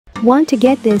Want to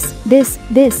get this,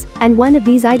 and one of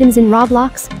these items in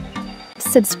Roblox?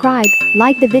 Subscribe,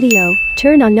 like the video,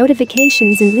 turn on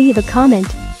notifications and leave a comment.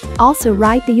 Also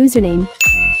write the username.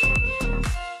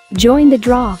 Join the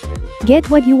draw. Get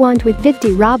what you want with 50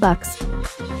 Robux.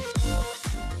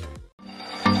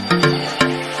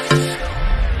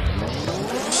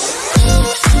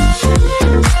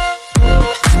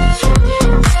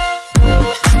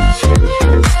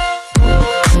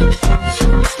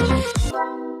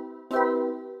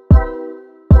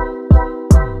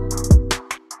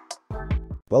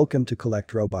 Welcome to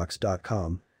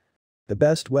CollectRobux.com, the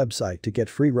best website to get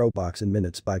free Robux in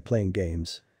minutes by playing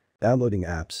games, downloading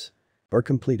apps, or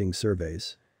completing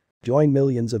surveys. Join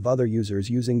millions of other users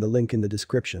using the link in the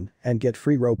description and get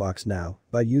free Robux now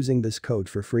by using this code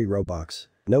for free Robux.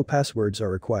 No passwords are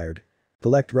required.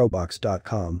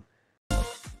 CollectRobux.com.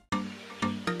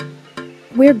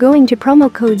 We're going to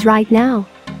promo codes right now.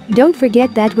 Don't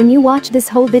forget that when you watch this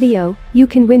whole video, you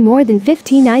can win more than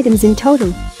 15 items in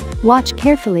total. Watch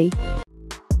carefully.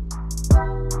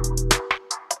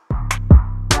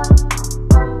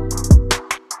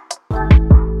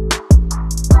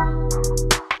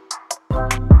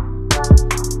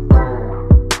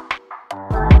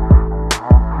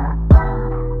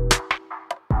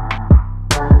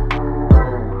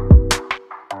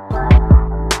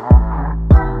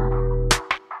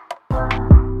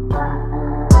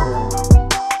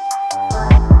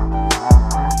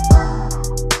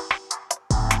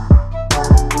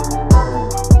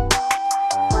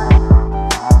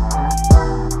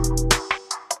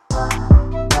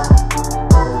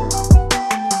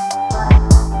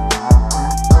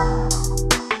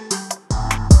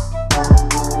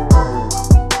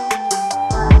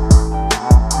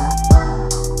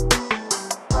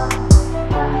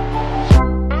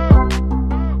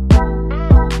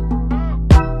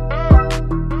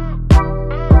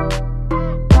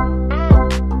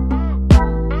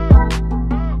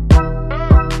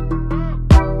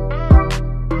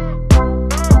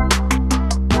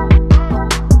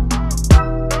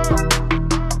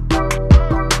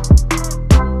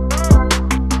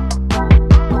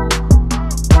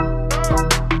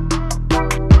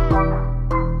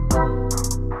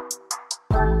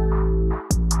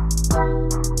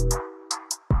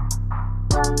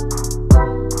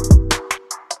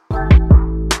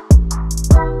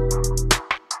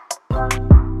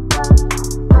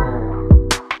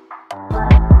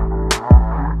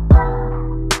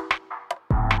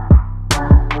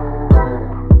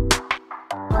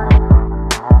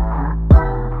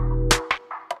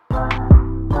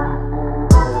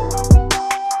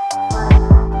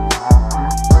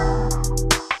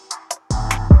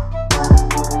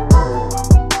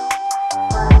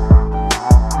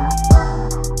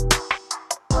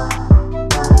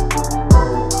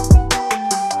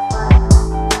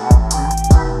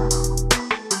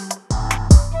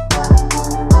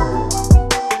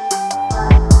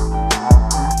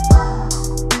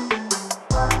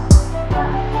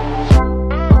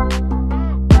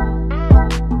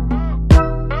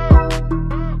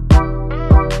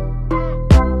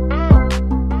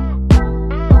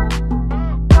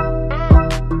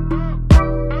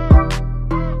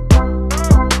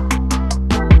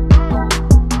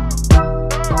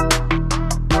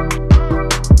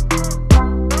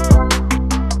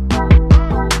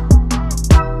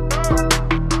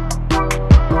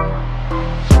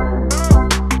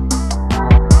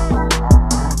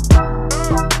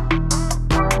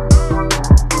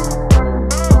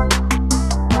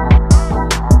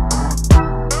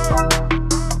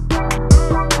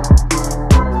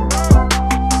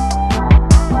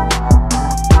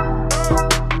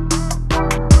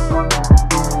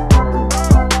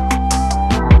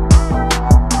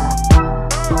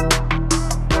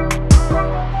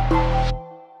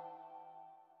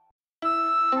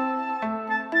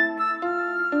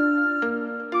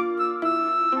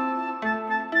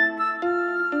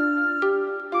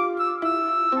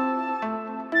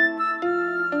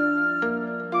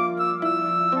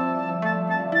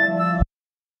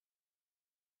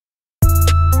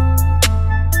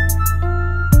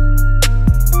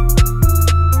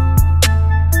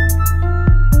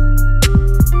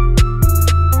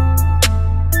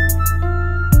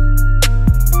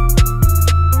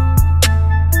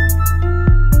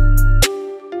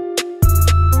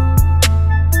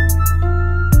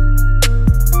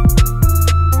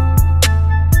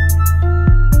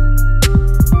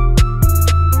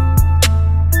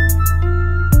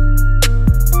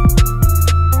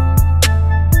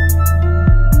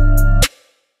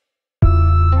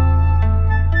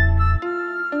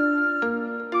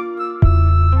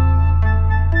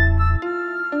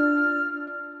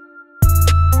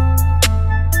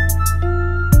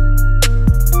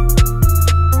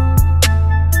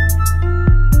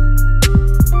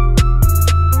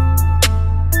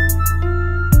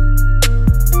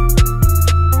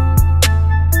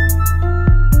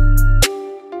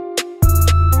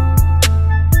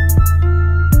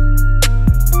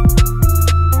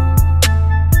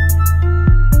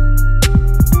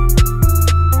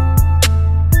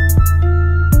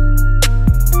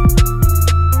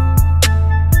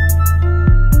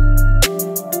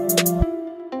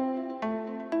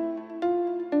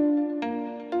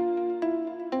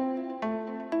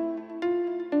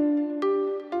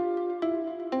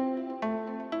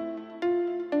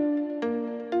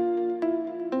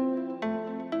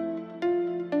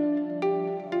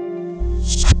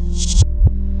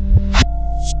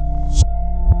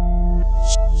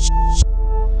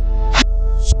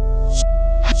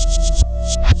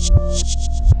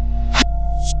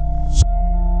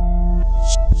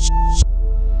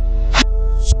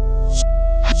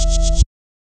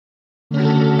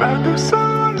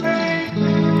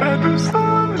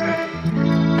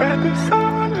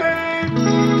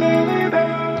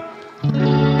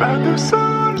 du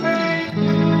soleil,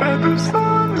 pas du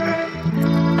soleil,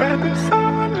 pas du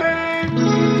soleil.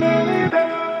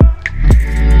 Da-da-da.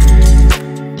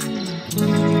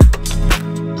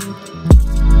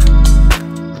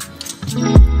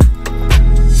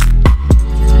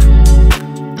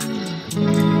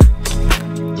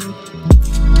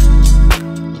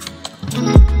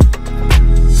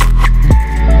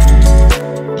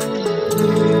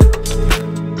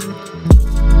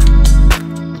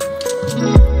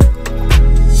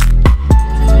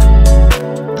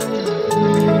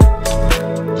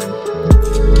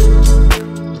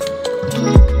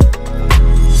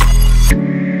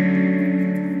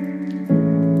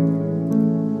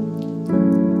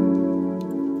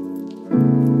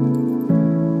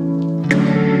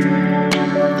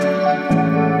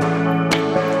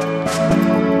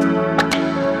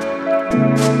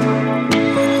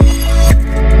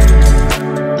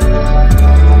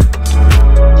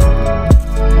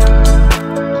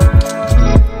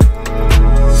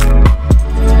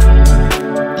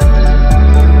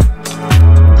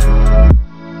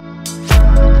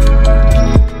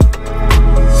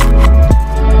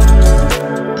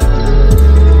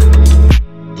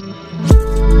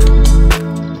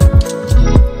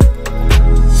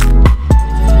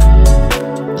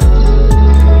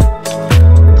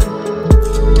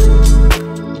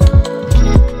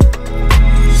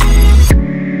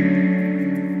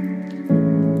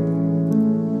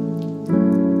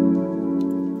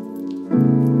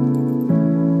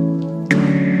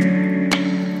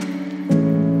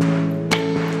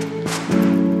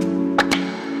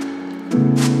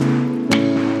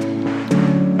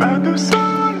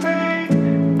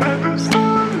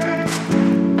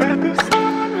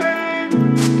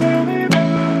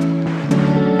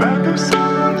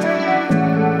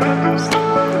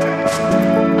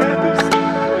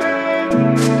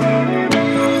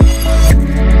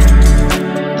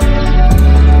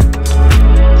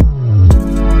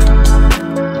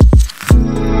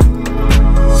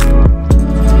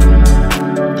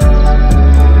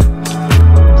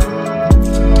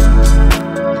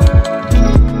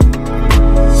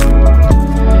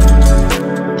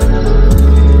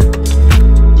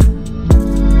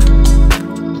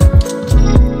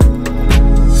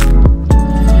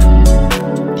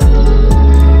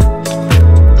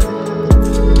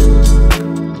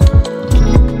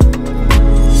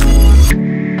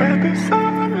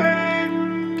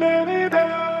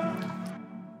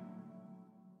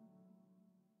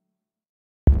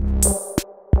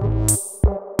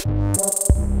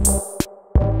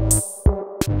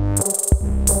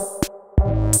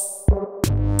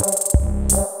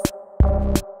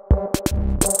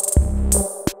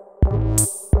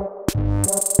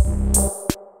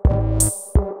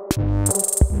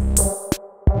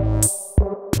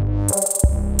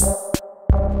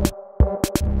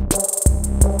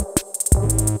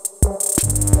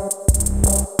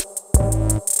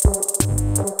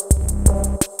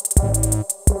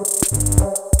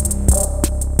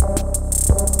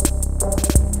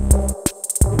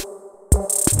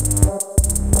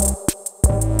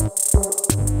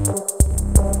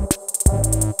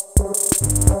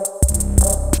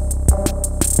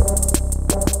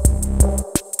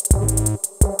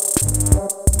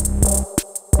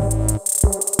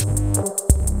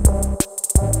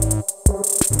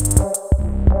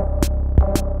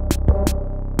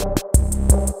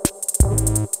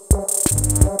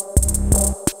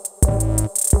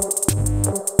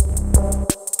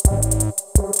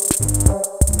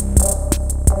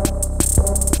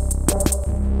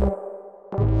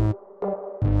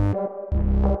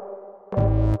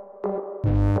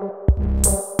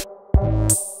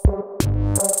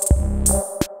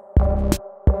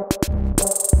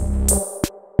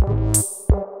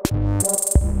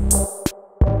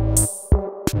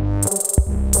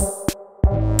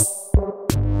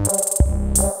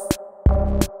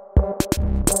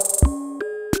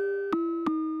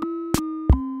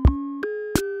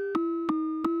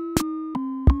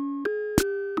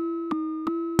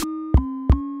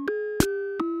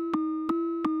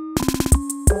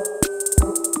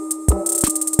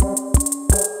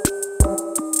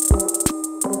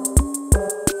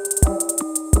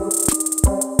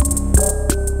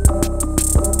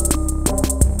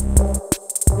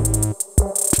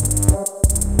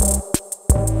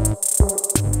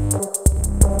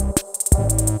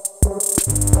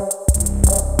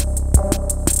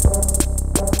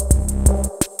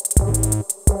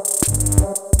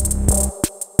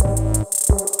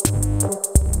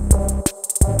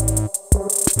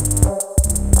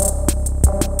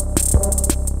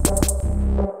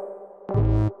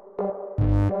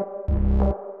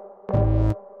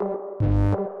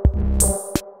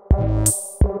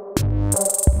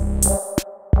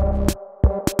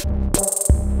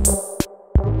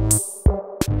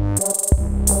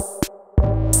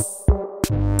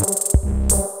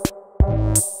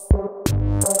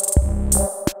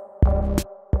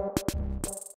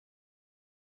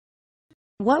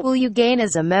 What will you gain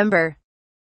as a member?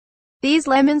 These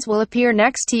lemons will appear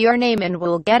next to your name and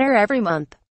will get her every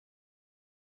month.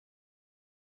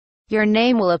 Your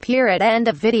name will appear at end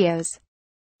of videos.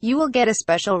 You will get a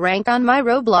special rank on my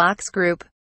Roblox group.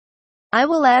 I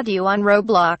will add you on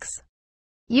Roblox.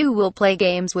 You will play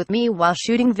games with me while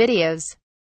shooting videos.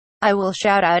 I will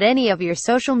shout out any of your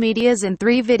social medias in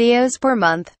 3 videos per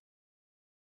month.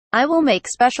 I will make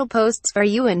special posts for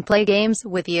you and play games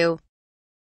with you.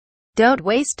 Don't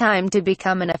waste time to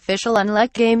become an official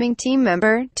Unluck Gaming team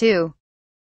member, too.